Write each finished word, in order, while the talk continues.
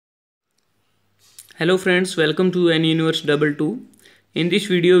Hello friends, welcome to Anuniverse 22. In this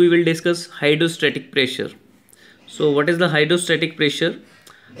video we will discuss hydrostatic pressure. So what is the hydrostatic pressure?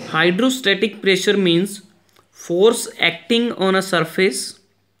 Hydrostatic pressure means force acting on a surface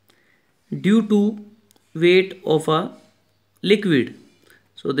due to weight of a liquid.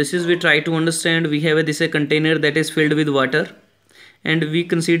 So this is we try to understand. We have this a container that is filled with water and we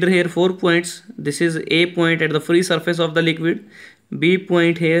consider here 4 points. This is A point at the free surface of the liquid, B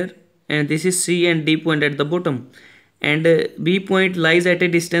point here, and this is C and D point at the bottom, and B point lies at a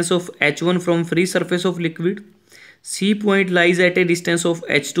distance of H1 from free surface of liquid, C point lies at a distance of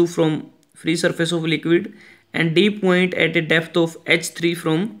H2 from free surface of liquid, and D point at a depth of H3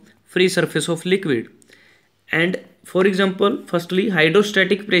 from free surface of liquid. And for example, firstly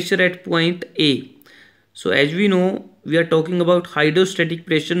hydrostatic pressure at point A. So as we know, we are talking about hydrostatic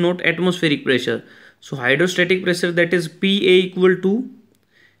pressure, not atmospheric pressure. So hydrostatic pressure, that is PA equal to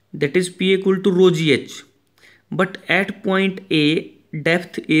rho gh, but at point A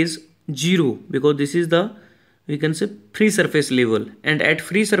depth is 0 because this is the, we can say, free surface level, and at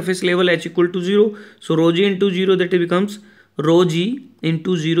free surface level h equal to 0, so rho g into 0, that becomes rho g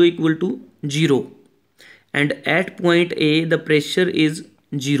into 0 equal to 0, and at point A the pressure is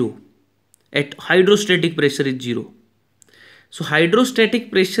 0, at hydrostatic pressure is 0. So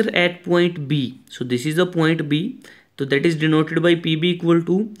hydrostatic pressure at point B, so this is the point B, so that is denoted by PB equal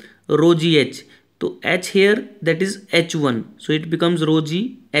to rho gh. So H here, that is H1, so it becomes rho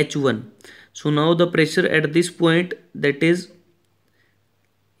g H1. So now the pressure at this point, this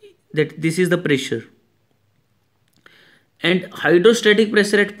is the pressure, and hydrostatic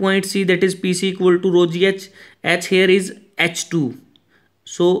pressure at point C, that is PC equal to rho gh. H here is H2,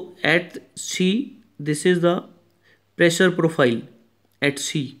 so at C this is the pressure profile at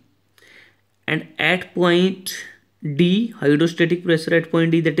C, and at point D, hydrostatic pressure at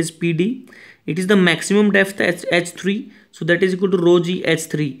point D, that is PD, it is the maximum depth at H3, so that is equal to rho g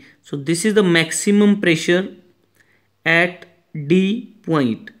H3. So this is the maximum pressure at D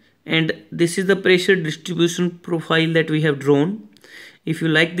point, and this is the pressure distribution profile that we have drawn. If you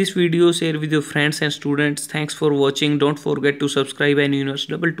like this video, share with your friends and students. Thanks for watching. Don't forget to subscribe Anuniverse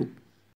 22.